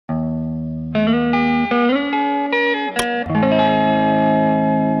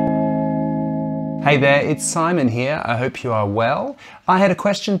Hey there, it's Simon here. I hope you are well. I had a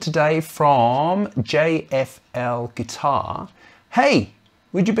question today from JFL Guitar. Hey,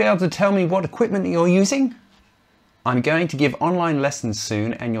 would you be able to tell me what equipment you're using? I'm going to give online lessons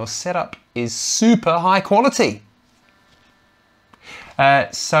soon and your setup is super high quality.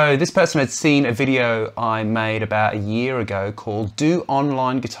 So this person had seen a video I made about a year ago called Do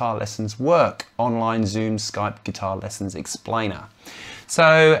Online Guitar Lessons Work? Online Zoom Skype Guitar Lessons Explainer.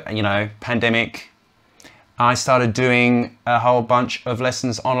 So, you know, pandemic, I started doing a whole bunch of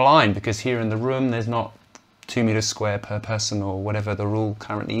lessons online because here in the room there's not 2 meters square per person or whatever the rule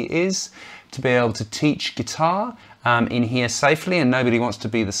currently is to be able to teach guitar in here safely, and nobody wants to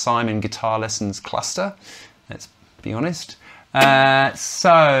be the Simon Guitar Lessons cluster, let's be honest.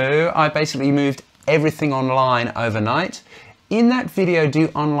 So I basically moved everything online overnight. In that video, Do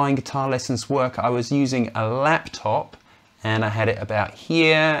Online Guitar Lessons Work? I was using a laptop and I had it about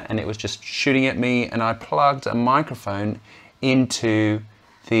here and it was just shooting at me, and I plugged a microphone into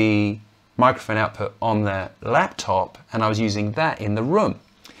the microphone output on the laptop and I was using that in the room.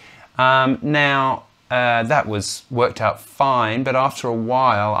 That worked out fine, but after a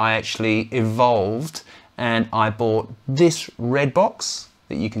while I actually evolved and I bought this red box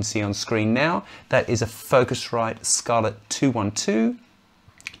that you can see on screen now. That is a Focusrite Scarlett 212,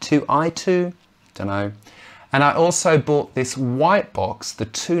 2i2, don't know. And I also bought this white box, the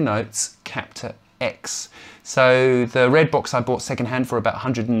 2 Notes Captor X. So the red box I bought secondhand for about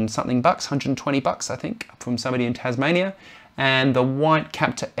 100 and something bucks, 120 bucks I think, from somebody in Tasmania. And the white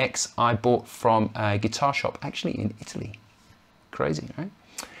Captor X I bought from a guitar shop, actually in Italy. Crazy, right?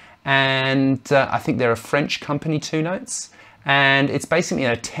 And I think they're a French company, 2 Notes. And it's basically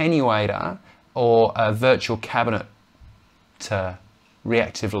an attenuator or a virtual cabinet to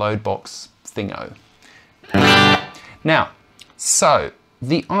reactive load box thingo. Now, so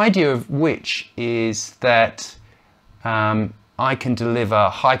the idea of which is that I can deliver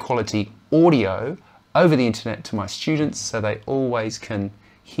high quality audio over the internet to my students so they always can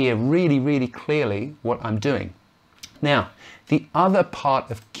hear really, really clearly what I'm doing. Now, the other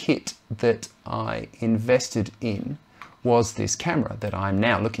part of kit that I invested in was this camera that I'm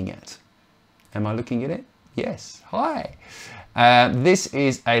now looking at. Am I looking at it? Yes. Hi. This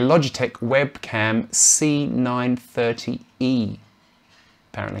is a Logitech webcam C930E,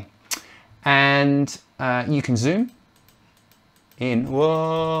 apparently. And you can zoom in.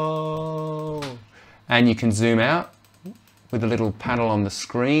 Whoa! And you can zoom out with a little panel on the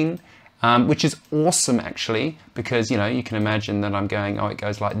screen. Which is awesome actually, because you know, you can imagine that I'm going, oh, it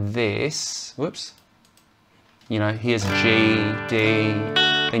goes like this. Whoops. You know, here's G, D,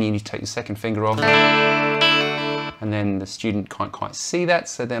 then you need to take your second finger off. And then the student can't quite see that,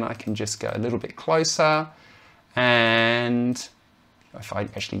 so then I can just go a little bit closer. And if I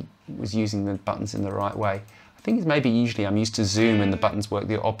actually was using the buttons in the right way, I think it's maybe usually I'm used to zoom and the buttons work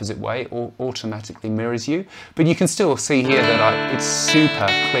the opposite way, or automatically mirrors you. But you can still see here that it's super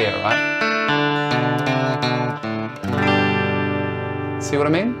clear, right? See what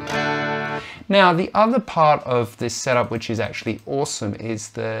I mean? Now, the other part of this setup, which is actually awesome, is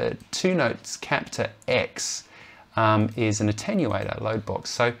the 2 Notes Captor X is an attenuator load box.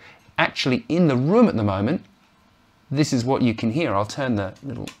 So actually in the room at the moment, this is what you can hear. I'll turn the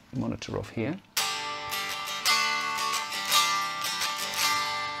little monitor off here.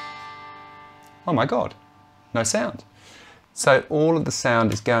 Oh my God, no sound. So all of the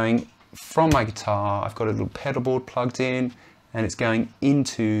sound is going from my guitar. I've got a little pedal board plugged in and it's going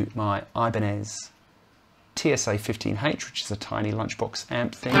into my Ibanez TSA 15H, which is a tiny lunchbox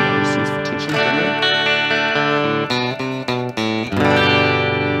amp thing that I just use for teaching generally.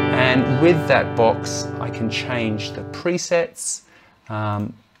 And with that box, I can change the presets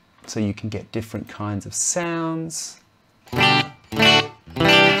so you can get different kinds of sounds.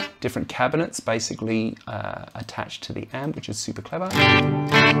 Different cabinets basically attached to the amp, which is super clever.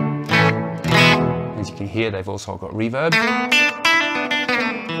 As you can hear, they've also got reverb.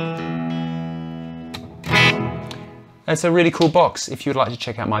 It's a really cool box. If you'd like to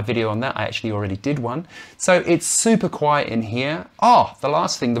check out my video on that, I actually already did one. So it's super quiet in here. Oh, the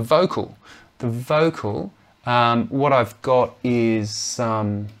last thing, the vocal. The vocal, what I've got is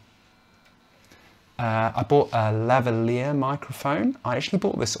I bought a lavalier microphone. I actually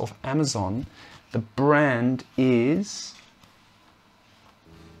bought this off Amazon. The brand is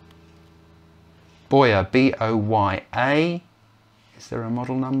Boya, B-O-Y-A. Is there a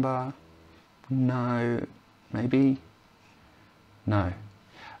model number? No, maybe? No.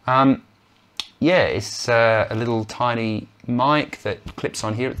 Yeah, it's a little tiny mic that clips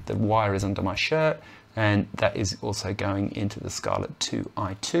on here. The wire is under my shirt, and that is also going into the Scarlett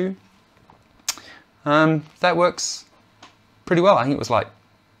 2i2. that works pretty well. I think it was like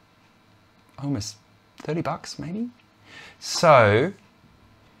almost 30 bucks maybe. So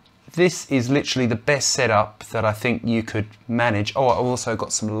this is literally the best setup that I think you could manage. Oh, I've also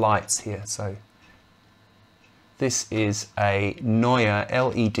got some lights here. So this is a Neue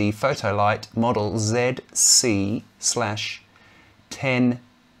LED photo light model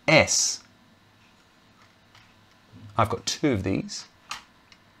ZC/10S. I've got 2 of these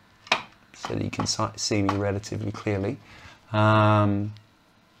so that you can see me relatively clearly. And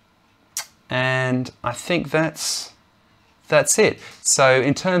I think that's it. So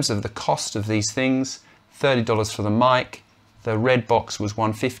in terms of the cost of these things, $30 for the mic, the red box was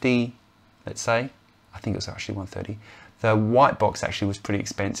 $150, let's say. I think it was actually $130. The white box actually was pretty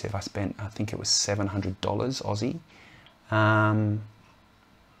expensive. I spent, I think it was $700 Aussie.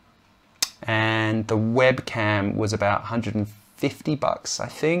 And the webcam was about 150 bucks, I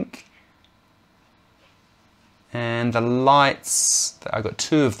think. And the lights, I got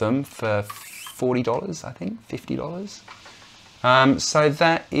 2 of them for $40, I think, $50. So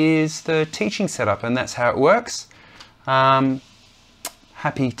that is the teaching setup, and that's how it works.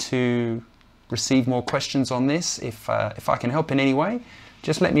 Happy to receive more questions on this. If I can help in any way,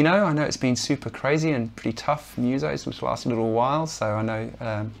 just let me know. I know it's been super crazy and pretty tough musos, which last a little while, so I know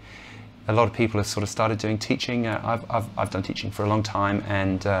a lot of people have sort of started doing teaching. I've done teaching for a long time,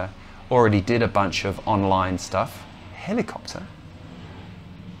 and already did a bunch of online stuff. Helicopter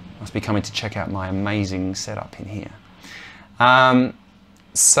must be coming to check out my amazing setup in here.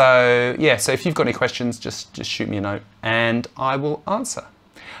 So yeah, so if you've got any questions, just shoot me a note and I will answer.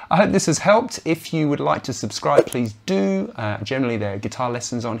 I hope this has helped. If you would like to subscribe, please do. Generally there are guitar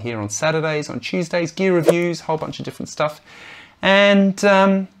lessons on here on Saturdays, on Tuesdays, gear reviews, a whole bunch of different stuff. And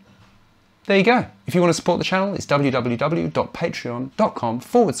there you go. If you want to support the channel, it's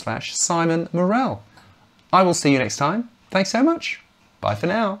www.patreon.com/Simon Morell. I will see you next time. Thanks so much. Bye for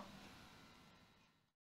now.